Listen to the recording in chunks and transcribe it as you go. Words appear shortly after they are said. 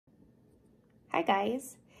Hi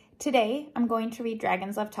guys. Today I'm going to read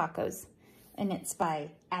Dragons Love Tacos, and it's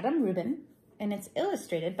by Adam Rubin and it's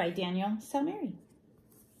illustrated by Daniel Salmieri.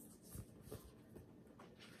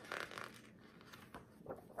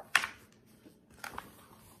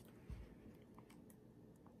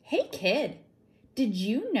 Hey kid, did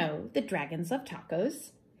you know that dragons love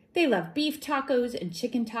tacos? They love beef tacos and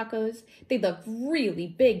chicken tacos. They love really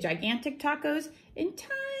big, gigantic tacos and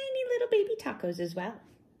tiny little baby tacos as well.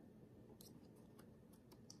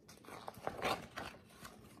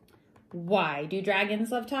 Why do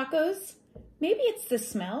dragons love tacos? Maybe it's the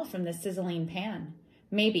smell from the sizzling pan.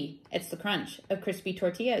 Maybe it's the crunch of crispy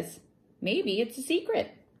tortillas. Maybe it's a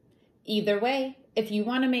secret. Either way, if you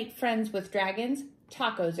want to make friends with dragons,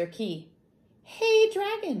 tacos are key. Hey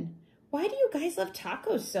dragon, why do you guys love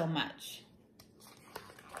tacos so much?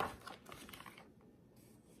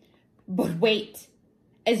 But wait,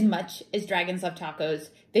 as much as dragons love tacos,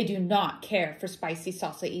 they do not care for spicy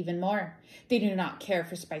salsa even more. They do not care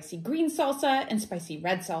for spicy green salsa and spicy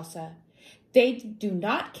red salsa. They do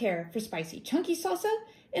not care for spicy chunky salsa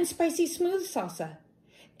and spicy smooth salsa.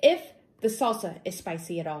 If the salsa is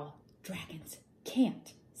spicy at all, dragons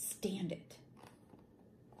can't stand it.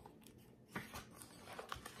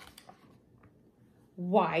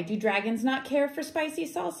 Why do dragons not care for spicy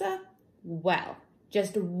salsa? Well,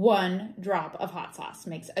 just one drop of hot sauce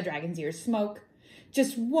makes a dragon's ears smoke.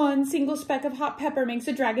 Just one single speck of hot pepper makes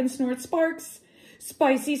a dragon snort sparks.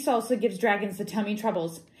 Spicy salsa gives dragons the tummy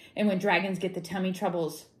troubles. And when dragons get the tummy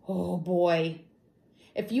troubles, oh boy.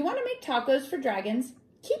 If you want to make tacos for dragons,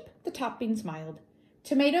 keep the toppings mild.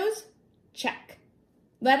 Tomatoes? Check.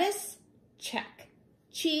 Lettuce? Check.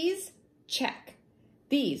 Cheese? Check.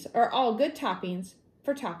 These are all good toppings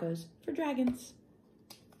for tacos for dragons.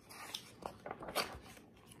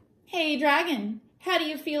 Hey dragon, how do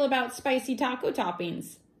you feel about spicy taco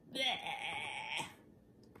toppings? Bleh.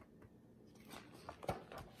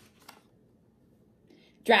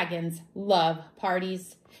 Dragons love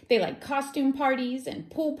parties. They like costume parties and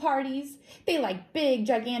pool parties. They like big,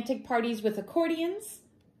 gigantic parties with accordions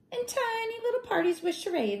and tiny little parties with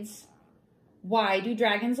charades. Why do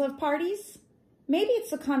dragons love parties? Maybe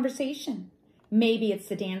it's the conversation. Maybe it's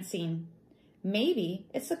the dancing. Maybe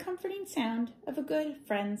it's the comforting sound of a good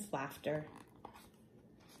friend's laughter.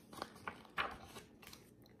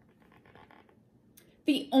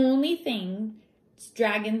 The only thing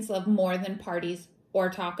dragons love more than parties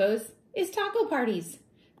or tacos is taco parties.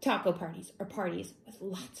 Taco parties are parties with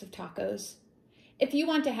lots of tacos. If you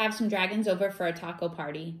want to have some dragons over for a taco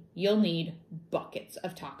party, you'll need buckets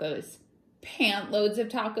of tacos, pant loads of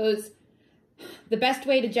tacos. The best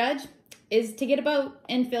way to judge is to get a boat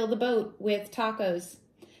and fill the boat with tacos.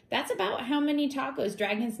 That's about how many tacos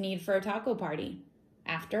dragons need for a taco party.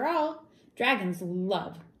 After all, dragons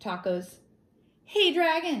love tacos. Hey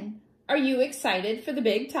dragon, are you excited for the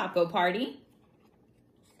big taco party?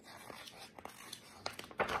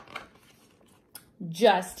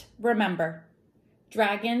 Just remember,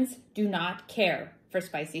 dragons do not care for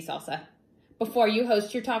spicy salsa. Before you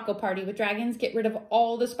host your taco party with dragons, get rid of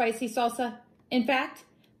all the spicy salsa. In fact,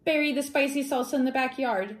 bury the spicy salsa in the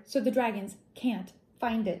backyard so the dragons can't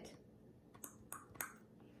find it.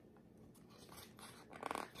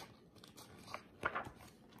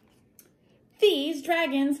 These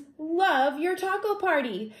dragons love your taco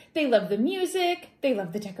party. They love the music. They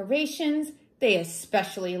love the decorations. They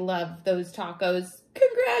especially love those tacos.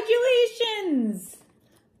 Congratulations!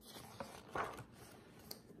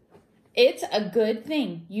 It's a good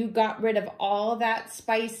thing you got rid of all that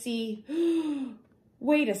spicy...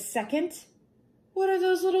 Wait a second. What are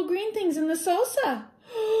those little green things in the salsa?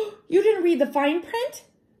 You didn't read the fine print?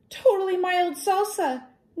 Totally mild salsa,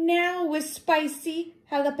 now with spicy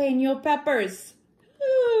jalapeno peppers.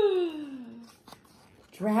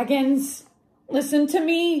 Dragons, listen to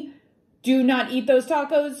me. Do not eat those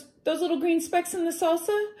tacos. Those little green specks in the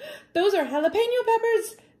salsa, those are jalapeno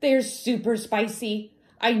peppers. They're super spicy.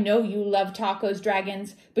 I know you love tacos,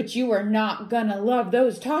 dragons, but you are not gonna love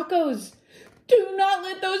those tacos. Do not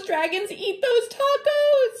let those dragons eat those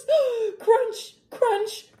tacos. Crunch,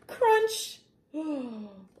 crunch, crunch.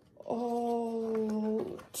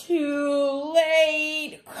 Oh, too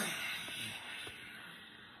late.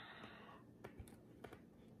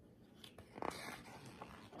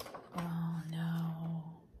 Oh no.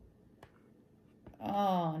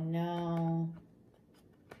 Oh no.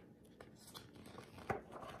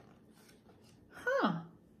 Huh.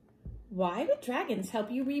 Why would dragons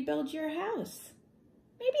help you rebuild your house?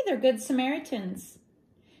 Maybe they're good Samaritans.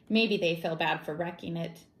 Maybe they feel bad for wrecking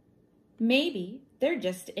it. Maybe they're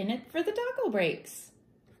just in it for the taco breaks.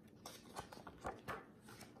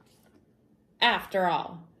 After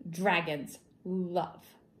all, dragons love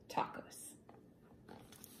tacos.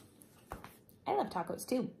 I love tacos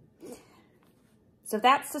too. So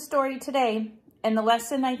that's the story today. And the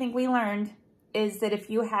lesson I think we learned is that if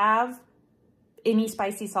you have any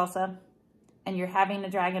spicy salsa and you're having a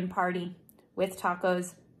dragon party with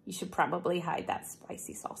tacos, you should probably hide that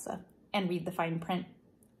spicy salsa and read the fine print.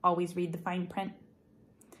 Always read the fine print.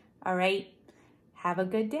 All right. Have a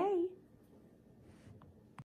good day.